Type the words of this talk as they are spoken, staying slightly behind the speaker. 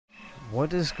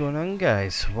What is going on,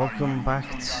 guys? Welcome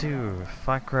back to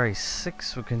Far Cry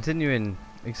 6. We're continuing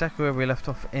exactly where we left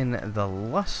off in the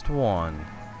last one.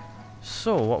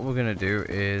 So what we're gonna do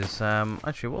is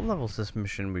actually, what level is this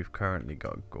mission we've currently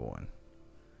got going?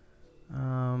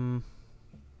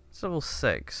 It's level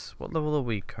 6. What level are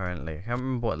we currently? I can't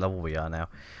remember what level we are now.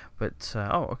 But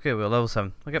oh, okay, we're level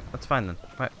 7. Okay, that's fine then.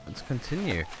 Right, let's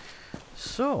continue.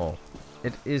 So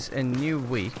it is a new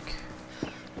week.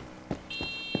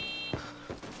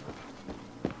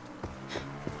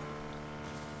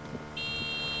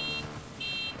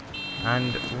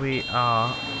 And we are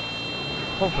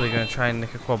hopefully going to try and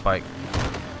nick a quad bike.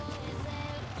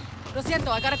 Lo siento,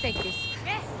 I gotta take this.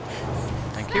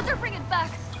 Thank you. Better bring it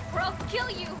back, or I'll kill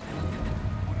you.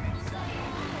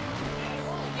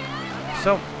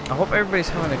 So, I hope everybody's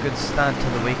having a good start to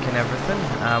the week and everything.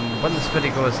 When this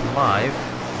video goes live,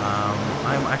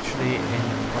 I'm actually in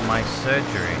for my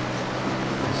surgery.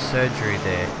 It's surgery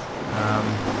day.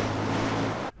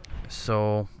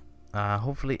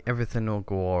 Hopefully everything will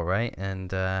go alright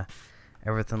and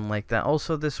everything like that.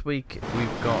 Also this week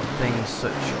we've got things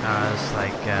such as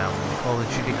like Call of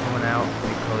Duty coming out. I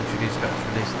think Call of Duty's got its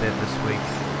release date this week.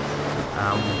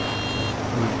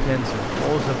 We're playing some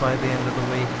Forza by the end of the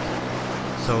week.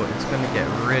 So it's going to get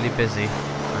really busy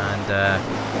and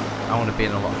I want to be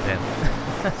in a lot of pain.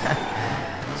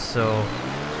 So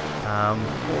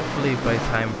hopefully by the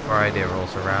time Friday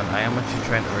rolls around, I am actually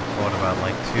trying to record about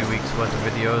like 2 weeks worth of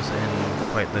videos in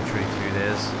quite literally 2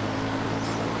 days.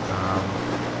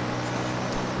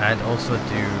 And also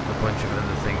do a bunch of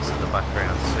other things in the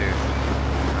background too.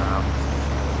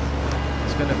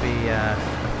 It's going to be a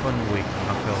fun week,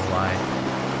 I'm not going to lie.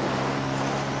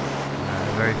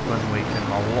 A very fun week and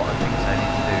a lot of things I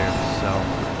need to do, so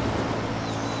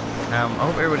I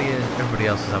hope everybody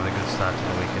else is having a good start to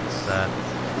the week. It's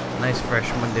nice fresh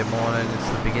Monday morning. It's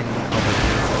the beginning of a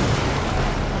new one.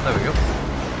 There we go.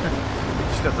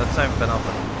 Just got that sound for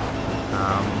nothing.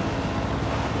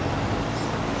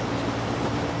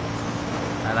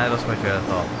 And I lost my train of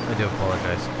thought. I do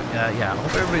apologise. But yeah, I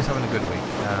hope everybody's having a good week.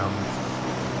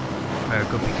 Or a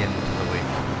good beginning to the week.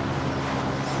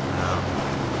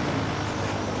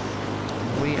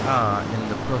 We are in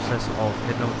the process of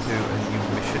heading over to a new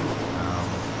mission.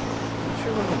 I'm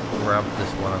sure we can grab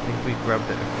this one. I think we grabbed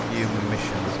it a few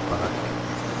missions back.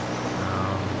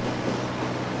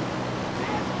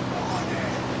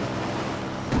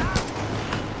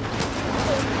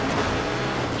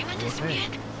 You want this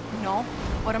yet? No?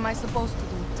 What am I supposed to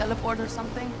do? Teleport or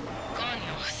something?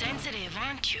 Coño, sensitive,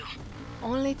 aren't you?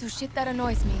 Only to shit that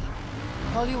annoys me.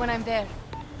 Call you when I'm there.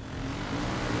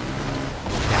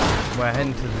 We're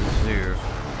heading to the zoo.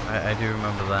 I do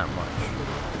remember that much.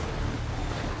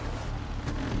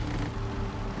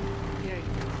 There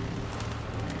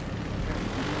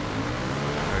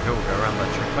we go, we'll go around that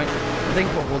checkpoint. I think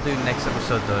what we'll do next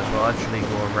episode though is we'll actually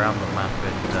go around the map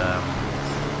and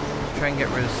try and get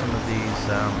rid of some of these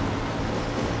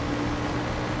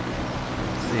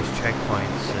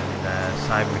checkpoints and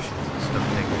side missions and stuff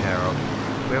taken care of.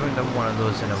 We haven't done one of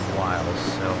those in a while,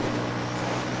 so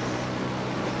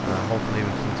hopefully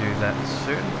we can do that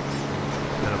soon.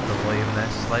 Turn up the volume there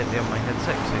slightly on my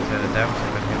headset, so you turn it down so I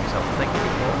can hear myself think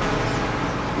before.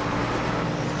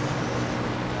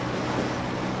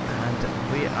 And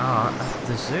we are at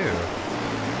the zoo.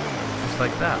 Just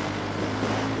like that.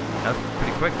 That's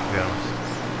pretty quick, to be honest.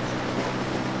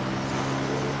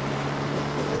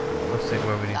 Looks like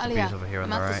where we need to be is over here on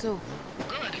the right.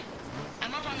 Good.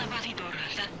 I'm up on the batidor,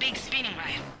 that big spinning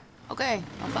ride. Okay,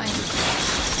 I'll find you.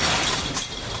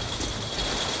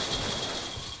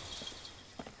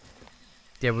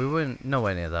 Yeah, we weren't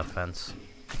nowhere near that fence.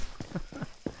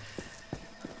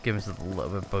 Give us a little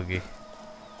bit buggy.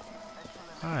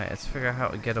 Alright, let's figure out how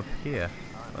to get up here.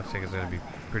 Looks like it's going to be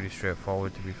pretty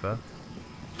straightforward, to be fair.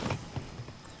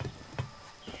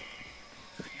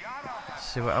 Let's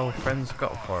see what our friends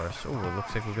got for us. Oh, it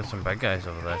looks like we've got some bad guys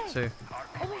over there too.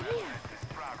 Over here.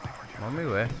 I'm on my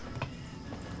way.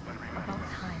 About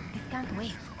time. It can't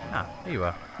wait. Ah, there you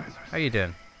are. How you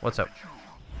doing? What's up?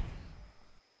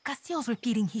 Castillo's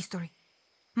repeating history.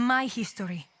 My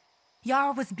history.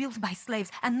 Yara was built by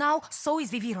slaves, and now so is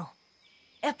Viviro.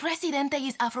 El Presidente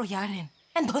is Afro-Yaran,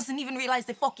 and doesn't even realize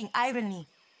the fucking irony.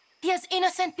 He has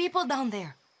innocent people down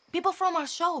there. People from our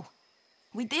show.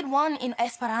 We did one in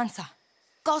Esperanza.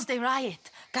 Caused a riot.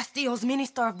 Castillo's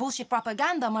minister of bullshit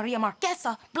propaganda, Maria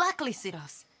Marquesa, blacklisted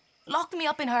us. Locked me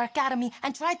up in her academy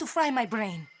and tried to fry my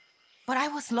brain. But I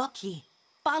was lucky.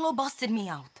 Paulo busted me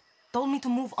out. Told me to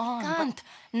move on. Can't.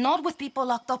 Not with people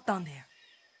locked up down there.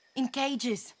 In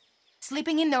cages.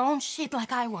 Sleeping in their own shit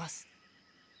like I was.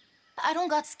 I don't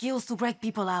got skills to break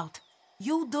people out.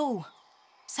 You do.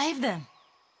 Save them.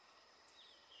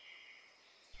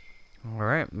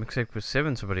 Alright, looks like we're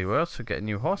saving somebody. We also get a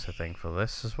new horse, I think, for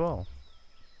this as well.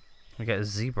 We get a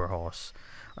zebra horse.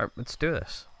 Alright, let's do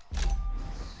this.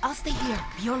 I'll stay here.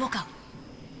 Be your lookout.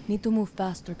 Need to move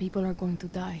faster. People are going to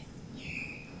die.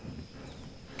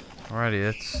 Alrighty,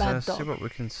 let's Bad see dog. what we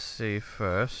can see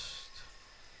first.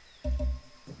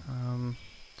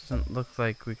 Doesn't look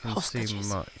like we can see Hostages.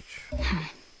 much.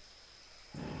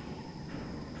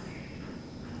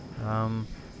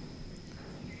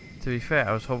 To be fair,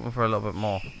 I was hoping for a little bit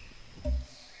more.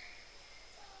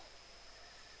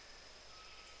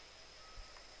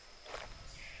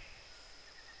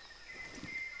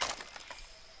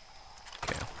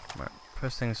 Okay, right.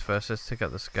 First things first, let's take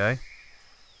out this guy.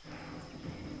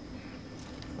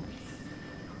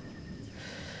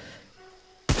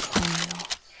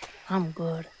 I'm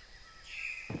good.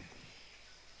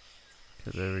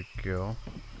 Okay, there we go.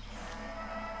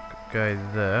 Good guy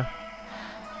there.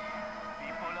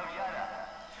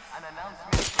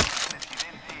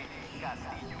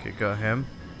 Okay, got him.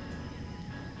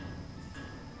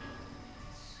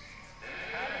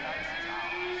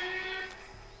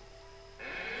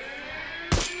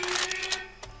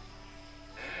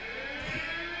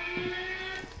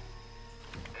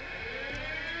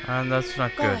 And that's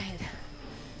not Go good. ahead.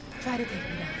 Try to take me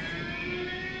down.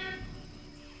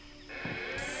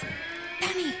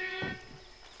 Danny!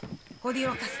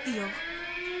 Odiro Castillo.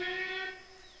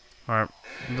 Alright,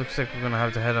 looks like we're gonna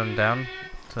have to head on down.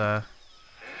 Looks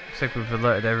like we've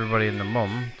alerted everybody in the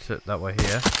mum to that we're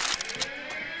here.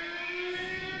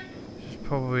 Which is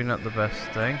probably not the best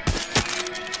thing.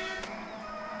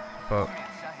 But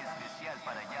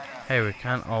hey, we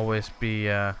can't always be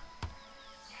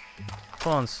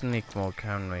full on sneak mode,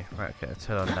 can we? Right, okay, let's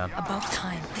head on down. About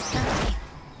time. This can't be.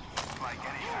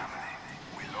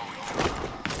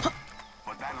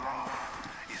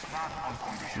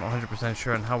 I'm not 100%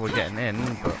 sure on how we're getting in,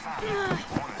 but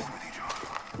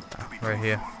right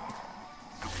here.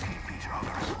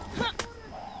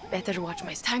 Better watch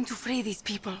my. It's time to free these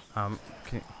people.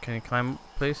 Can you climb,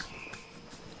 please?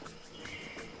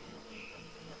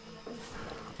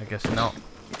 I guess not.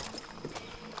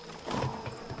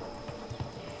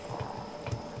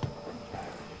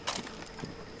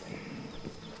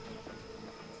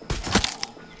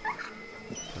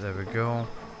 There we go.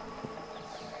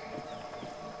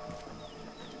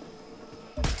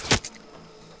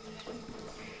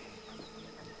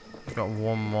 Got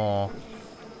one more.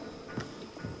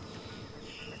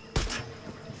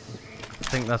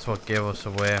 I think that's what gave us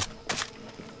away.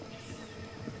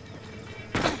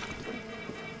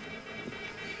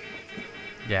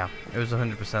 Yeah, it was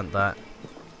 100% that.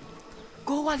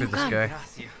 Go while Through you this can. guy.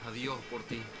 Gracias a Dios por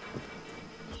ti.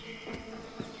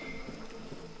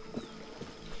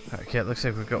 Okay, it looks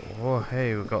like we've got. Oh,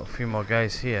 hey, we've got a few more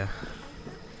guys here.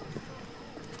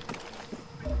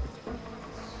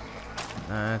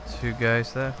 Two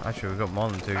guys there. Actually, we've got more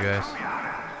than two guys.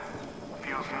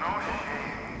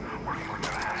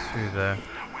 Two there.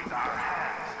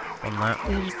 One there.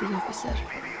 There's the officer.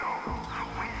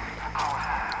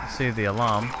 I see the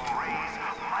alarm.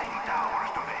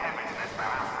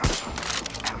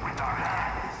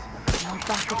 No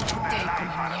backup to take on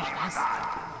mierdas.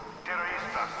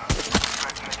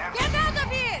 Get out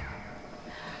of here!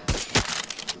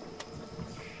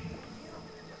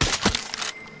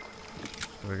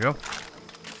 There we go.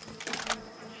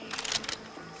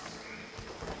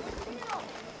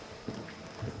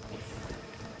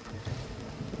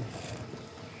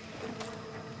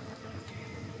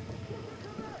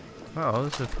 Oh,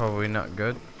 this is probably not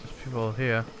good. There's people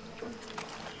here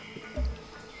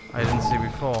I didn't see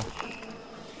before.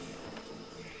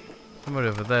 Somebody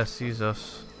over there sees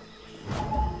us.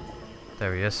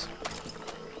 There he is.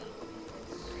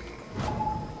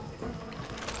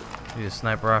 Need a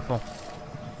sniper rifle.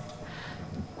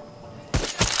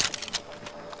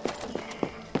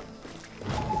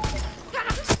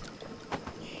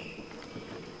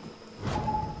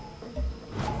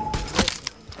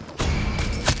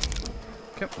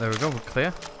 Okay, there we go, we're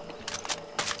clear.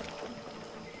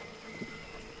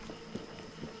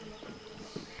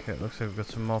 Okay, it looks like we've got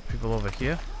some more people over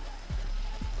here.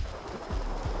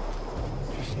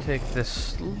 Just take this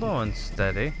slow and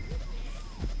steady.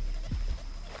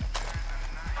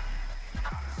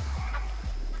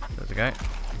 There's a guy.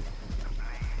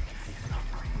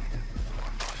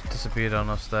 Just disappeared on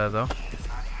us there though.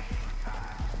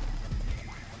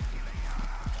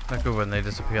 Not good when they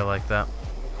disappear like that.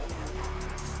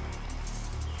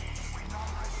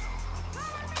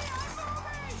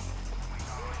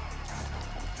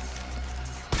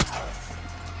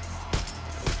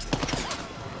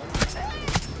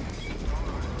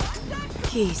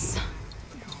 Keys.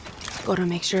 Gotta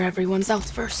make sure everyone's out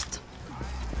first.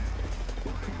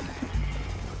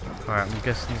 Alright, I'm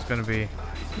guessing there's gonna be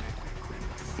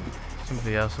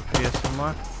somebody else up here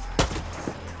somewhere.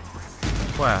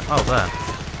 Where? Oh, there.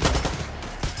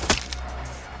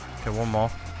 Okay, one more.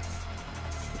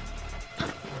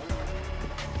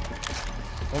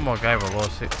 One more guy will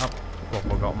see. Oh,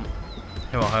 Guapo got him.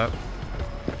 He won't hurt.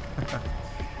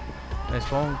 Nice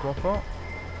one, Guapo.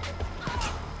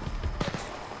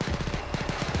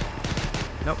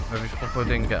 Nope, maybe Guapo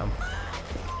didn't get him.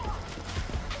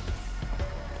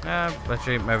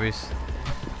 Actually, maybe it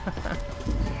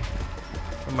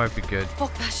might be good.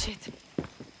 Fuck that shit.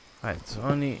 Right, so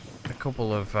only a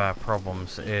couple of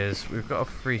problems is we've got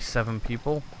to free 7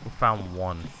 people. We found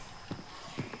 1.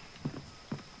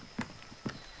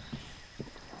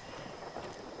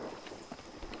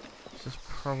 This is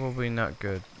probably not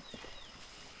good.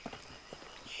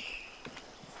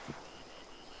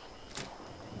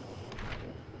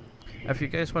 If you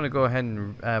guys want to go ahead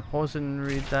and pause and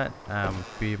read that,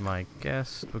 be my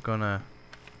guest. We're gonna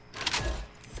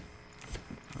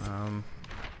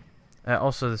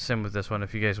also the same with this one.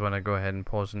 If you guys want to go ahead and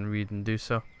pause and read and do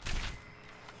so.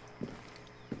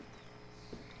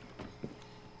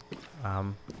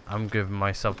 I'm giving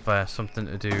myself something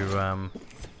to do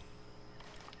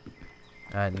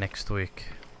next week.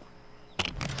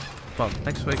 Well,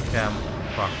 next week, well,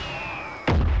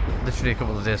 literally a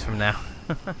couple of days from now.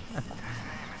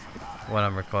 When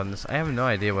I'm recording this, I have no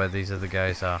idea where these other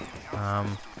guys are.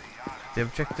 The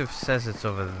objective says it's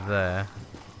over there,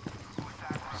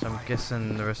 so I'm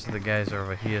guessing the rest of the guys are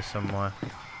over here somewhere.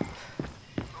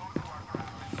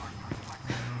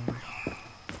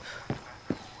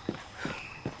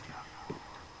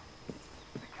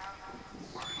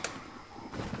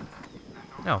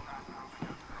 No,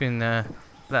 we can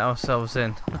let ourselves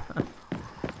in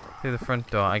through the front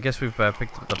door. I guess we've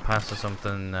picked up the pass or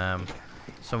something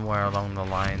somewhere along the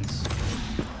lines.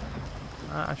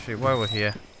 Actually, while we're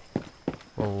here,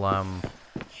 we'll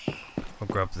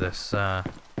grab this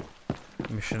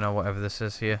mission or whatever this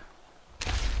is here.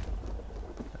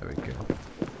 There we go.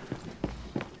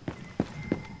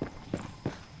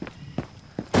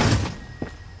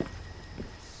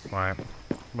 Right,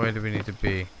 where do we need to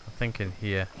be? I think in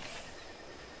here.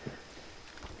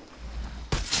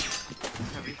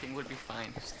 Everything will be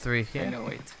fine. There's 3 here. I know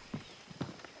it.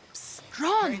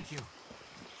 Run! Thank you.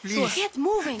 Please, Get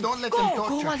moving! don't let Go! them Go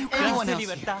torture while you can! anyone else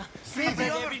here. Leave the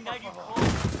other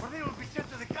or they will be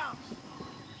sent to the camps.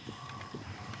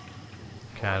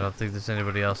 Okay, I don't think there's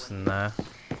anybody else in there.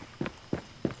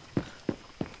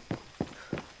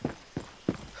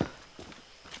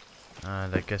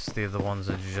 And I guess the other ones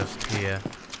are just here.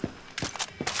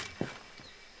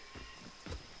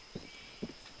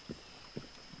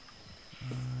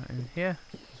 In here?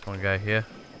 There's one guy here.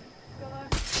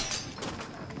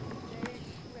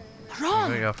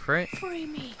 Run! We got free. Free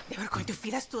me! They were going to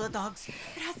feed us to the dogs.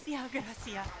 Gracias,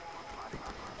 gracias.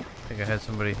 I think I had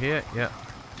somebody here. Yeah.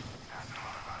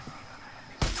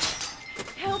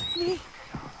 Help me!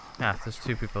 Ah, there's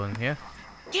 2 people in here.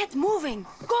 Get moving!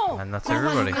 Go! And that's Go while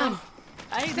you everybody. can.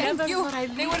 Thank you.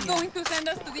 They were going to send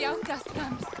us to the outcast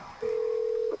camps.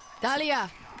 Dahlia,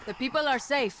 the people are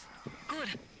safe.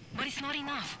 Good, but it's not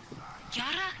enough.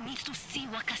 Yara needs to see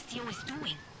what Castillo is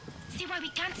doing. See why we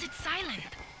can't sit silent.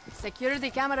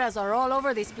 Security cameras are all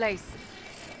over this place.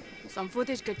 Some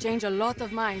footage could change a lot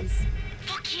of minds.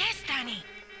 Fuck yes, Danny!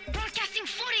 Broadcasting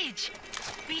footage!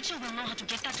 Rachel will know how to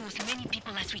get that to as many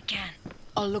people as we can.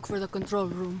 I'll look for the control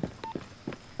room.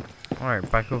 Alright,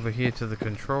 back over here to the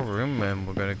control room, and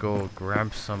we're gonna go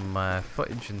grab some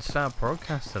footage and start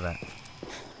broadcasting it.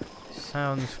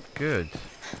 Sounds good.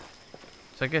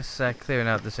 So I guess clearing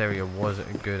out this area was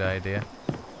a good idea.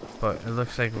 But it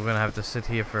looks like we're gonna have to sit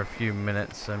here for a few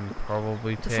minutes and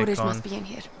probably The take footage on must be in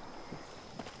here.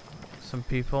 some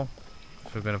people. So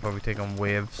we're gonna probably take on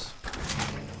waves.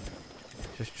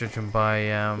 Just judging by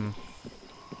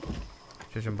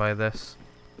this.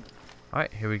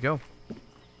 Alright, here we go.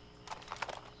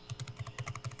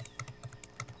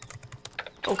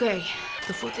 Okay,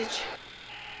 the footage.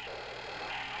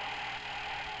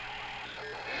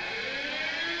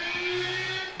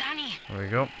 Danny, There we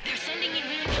go. they're sending in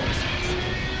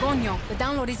reinforcements. Coño, the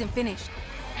download isn't finished.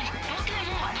 Look them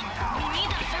up. We need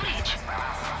that footage.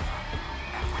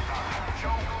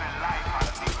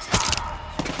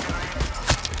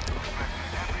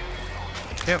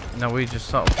 Yep, now we just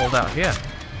sort of pulled out here.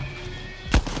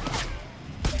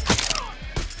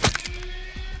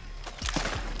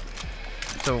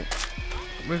 So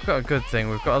we've got a good thing.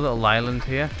 We've got a little island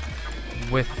here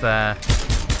with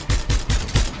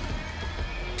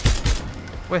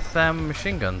with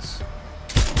machine guns.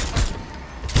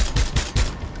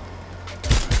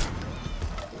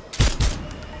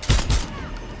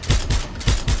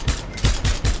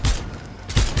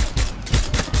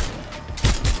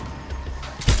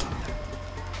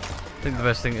 I think the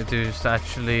best thing to do is to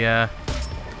actually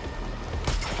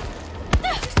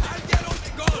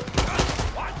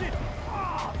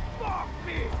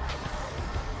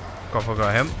Grapple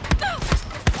got him.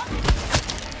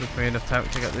 Took me enough time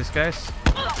to get these guys.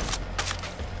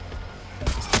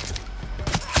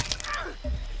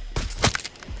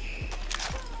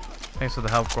 Thanks for the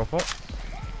help, Grapple.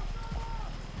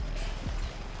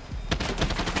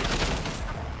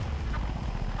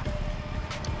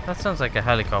 That sounds like a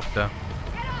helicopter.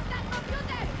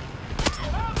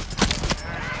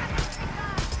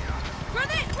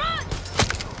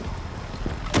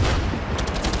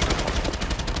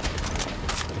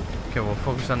 Okay, we'll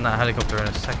focus on that helicopter in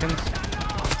a second.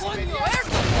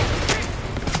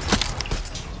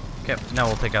 Okay, now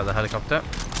we'll take out the helicopter.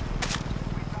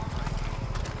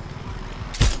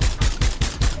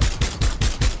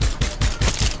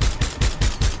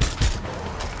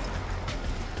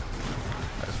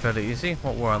 That's fairly easy.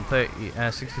 What, we're on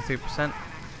 63%.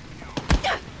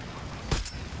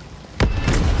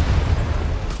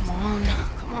 Come on,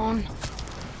 come on.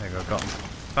 There you go, got him.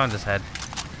 Found his head.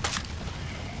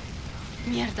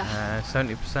 Mierda.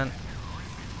 70%.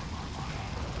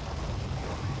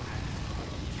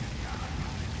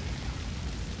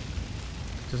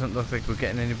 Doesn't look like we're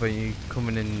getting anybody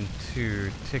coming in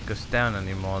to take us down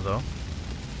anymore, though.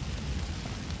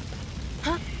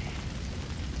 Huh?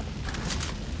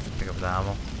 Pick up the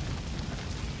ammo.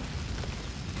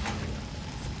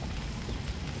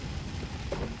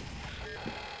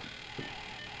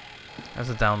 How's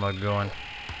the download going?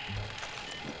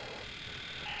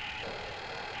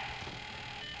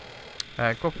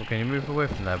 Corporal, can you move away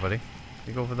from there, buddy?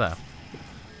 You go over there.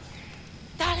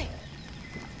 Dale!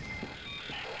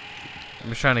 I'm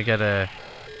just trying to get a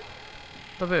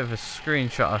little bit of a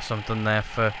screenshot or something there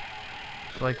for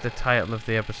like the title of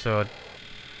the episode.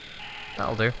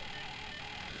 That'll do.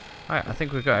 Alright, I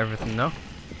think we've got everything now.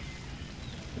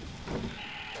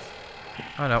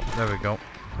 Oh no, there we go.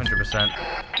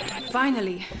 100%.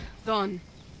 Finally, done.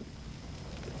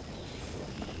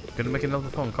 Gonna make another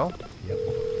phone call? Yep.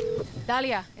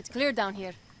 Dahlia, it's clear down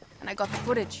here, and I got the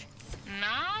footage.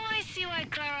 Now I see why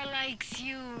Clara likes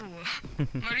you.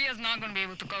 Maria's not gonna be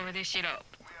able to cover this shit up.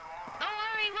 Don't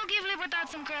worry, we'll give Libertad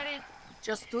some credit.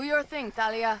 Just do your thing,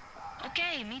 Dahlia.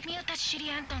 Okay, meet me at that shitty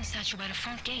Anton statue by the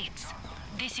front gates.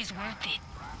 This is worth it.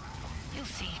 You'll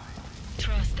see.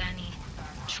 Trust, Danny.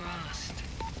 Trust.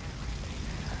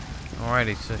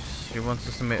 Alrighty, so she wants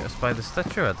us to meet us by the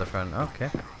statue at the front. Okay,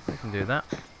 we can do that.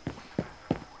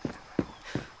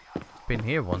 Been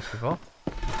here once before.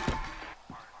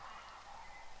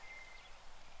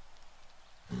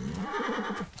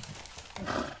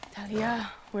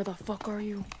 Dahlia, where the fuck are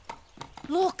you?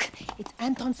 Look! It's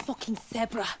Anton's fucking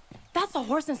zebra. That's a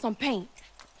horse and some paint.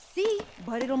 See?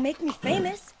 But it'll make me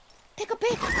famous. Take a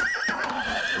pic. Hurry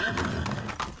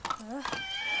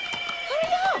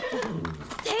up!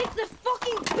 Take the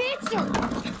fucking picture!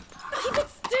 Keep it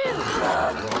still!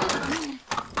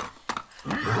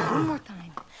 One more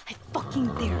time. I fucking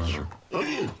dare you.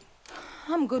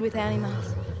 I'm good with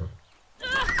animals.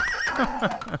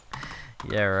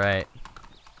 Yeah, right.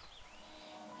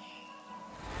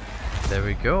 There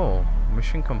we go.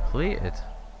 Mission completed.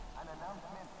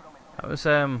 That was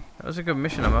a good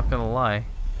mission, I'm not gonna lie.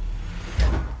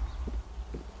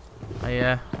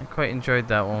 I quite enjoyed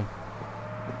that one.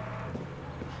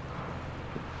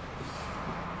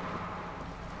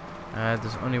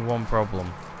 There's only one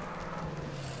problem.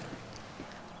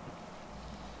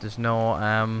 There's no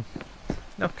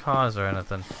no cars or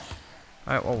anything.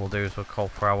 Alright, what we'll do is we'll call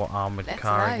for our armored Let's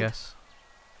car, I ride. guess.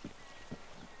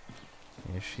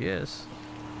 Here she is.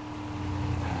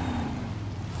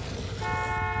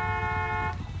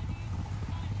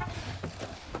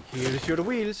 Here's your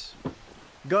wheels.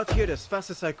 Got here as fast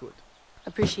as I could.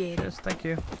 Appreciate it. Yes, thank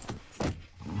you.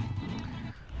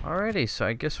 Alrighty, so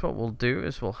I guess what we'll do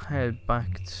is we'll head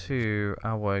back to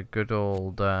our good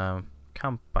old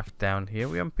camp back down here.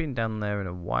 We haven't been down there in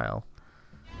a while.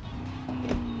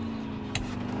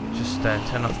 Just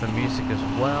turn off the music as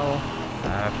well,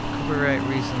 for copyright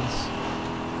reasons.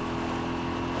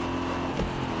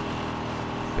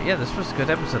 But yeah, this was a good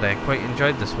episode. I quite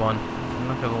enjoyed this one. I'm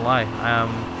not gonna lie.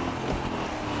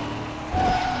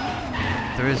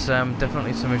 There is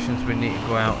definitely some missions we need to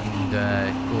go out and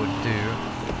go do.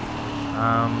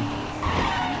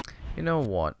 You know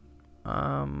what?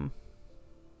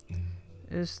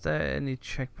 is there any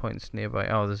checkpoints nearby?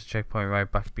 Oh, there's a checkpoint right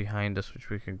back behind us which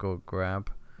we can go grab.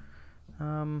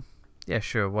 Yeah,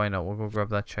 sure, why not? We'll go grab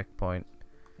that checkpoint.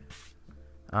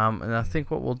 And I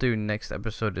think what we'll do next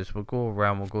episode is we'll go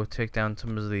around, we'll go take down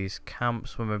some of these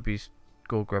camps, we'll maybe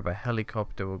go grab a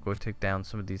helicopter, we'll go take down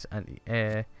some of these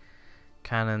anti-air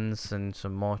cannons and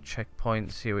some more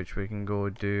checkpoints here which we can go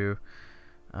do.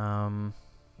 I'm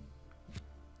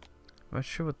not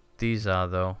sure what these are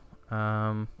though.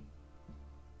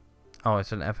 Oh,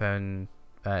 it's an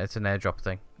it's an airdrop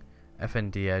thing.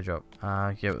 FND airdrop.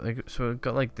 Yeah, so we've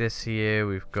got like this here,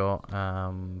 we've got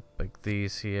like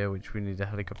these here which we need a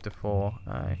helicopter for.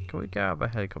 Can we grab a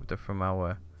helicopter from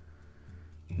our...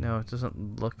 No, it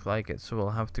doesn't look like it, so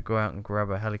we'll have to go out and grab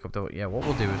a helicopter. Yeah, what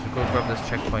we'll do is we'll go grab this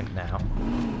checkpoint now,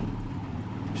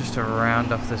 just to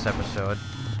round off this episode.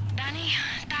 Danny,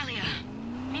 Talia,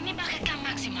 meet me back at Camp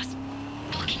Maximus.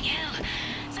 Fucking hell,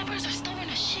 Zappers are stubborn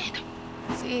as shit.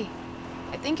 See,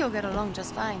 I think you'll get along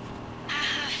just fine.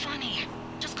 Haha, funny.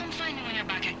 Just come find me when you're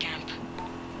back at camp.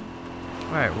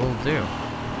 Right, we'll do.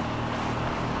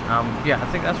 Yeah, I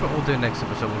think that's what we'll do next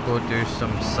episode. We'll go do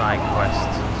some side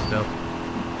quests and stuff.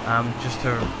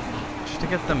 Just to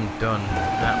get them done.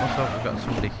 Also, we've got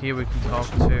somebody here we can talk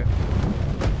to.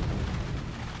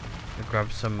 We'll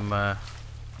grab some.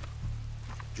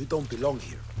 You don't belong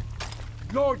here.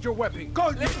 Load your weapon.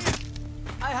 Go!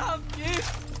 I have this.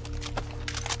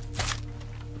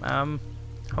 How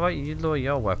about you lower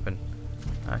your weapon?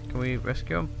 Can we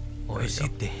rescue him? Hoy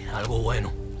hiciste algo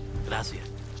bueno. Gracias.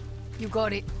 You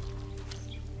got it.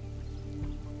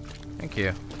 Thank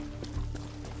you.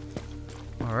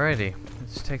 Alrighty,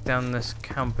 let's take down this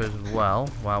camp as well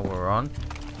while we're on.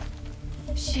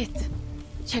 Shit.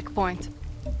 Checkpoint.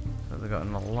 So they got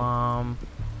an alarm.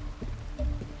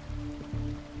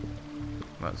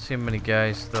 I'm not seeing many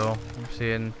guys though. I'm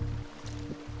seeing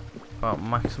about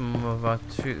maximum of about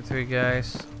 2 to 3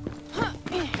 guys.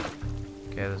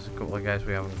 Okay, there's a couple of guys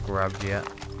we haven't grabbed yet.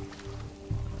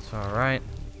 That's alright.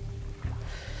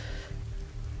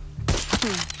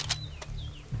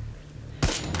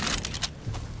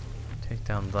 Take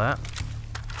down that.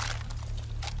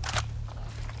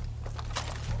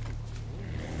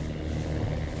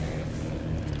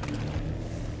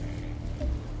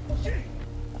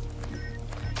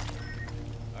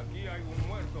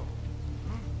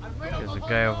 There's a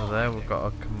guy over there. We've got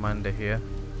a commander here.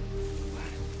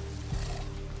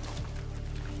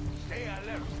 Stay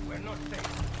alert. We're not safe.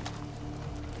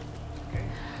 Okay.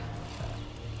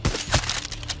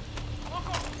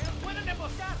 ¡Ojo! ¡Que nos pueden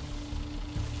emboscar!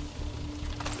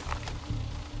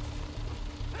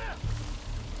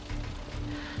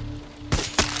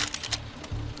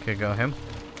 Okay, got him.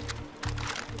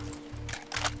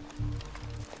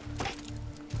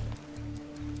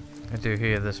 I do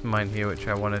hear this mine here which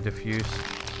I want to defuse.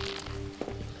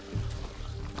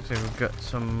 So we've got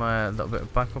some little bit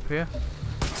of backup here.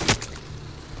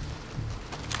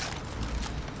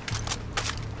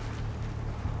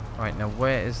 Right, now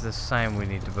where is the sign we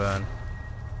need to burn?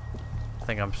 I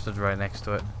think I'm stood right next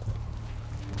to it.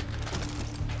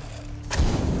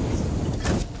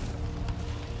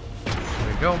 There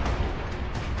we go.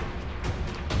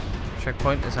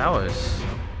 Checkpoint is ours.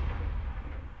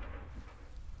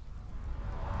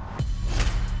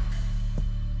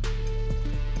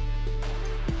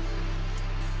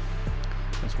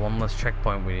 There's one less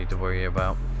checkpoint we need to worry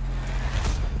about.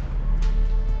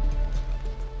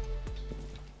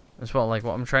 As well, like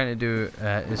what I'm trying to do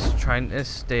is trying to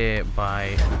stay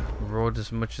by road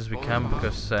as much as we can,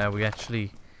 because we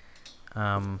actually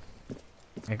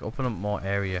like open up more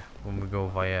area when we go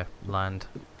via land.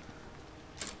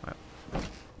 Right.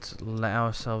 Let's let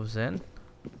ourselves in.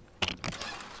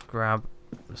 Let's grab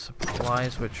the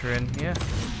supplies which are in here,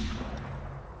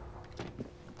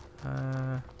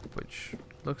 which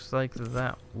looks like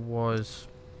that was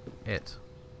it.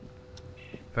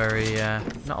 Very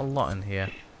not a lot in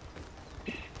here.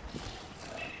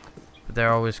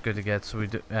 They're always good to get, so we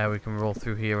can roll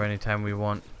through here anytime we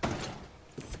want.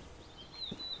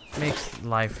 Makes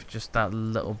life just that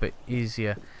little bit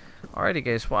easier. Alrighty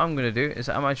guys, what I'm going to do is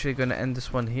I'm actually going to end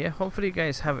this one here. Hopefully you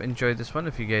guys have enjoyed this one.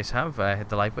 If you guys have, hit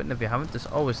the like button. If you haven't, there's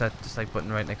always that dislike button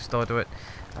right next door to it.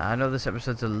 I know this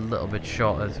episode's a little bit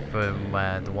shorter from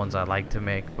the ones I like to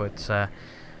make, but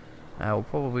we'll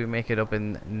probably make it up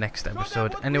in next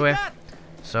episode anyway.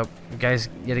 So, guys,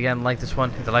 yet again, like this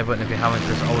one, hit the like button if you haven't,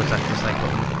 there's always that dislike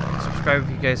button. Subscribe if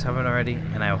you guys haven't already,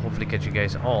 and I will hopefully catch you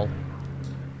guys all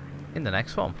in the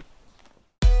next one.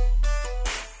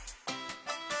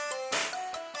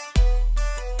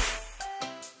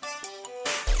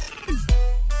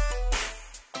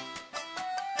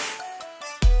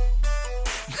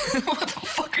 What the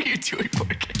fuck are you doing,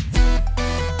 Morgan?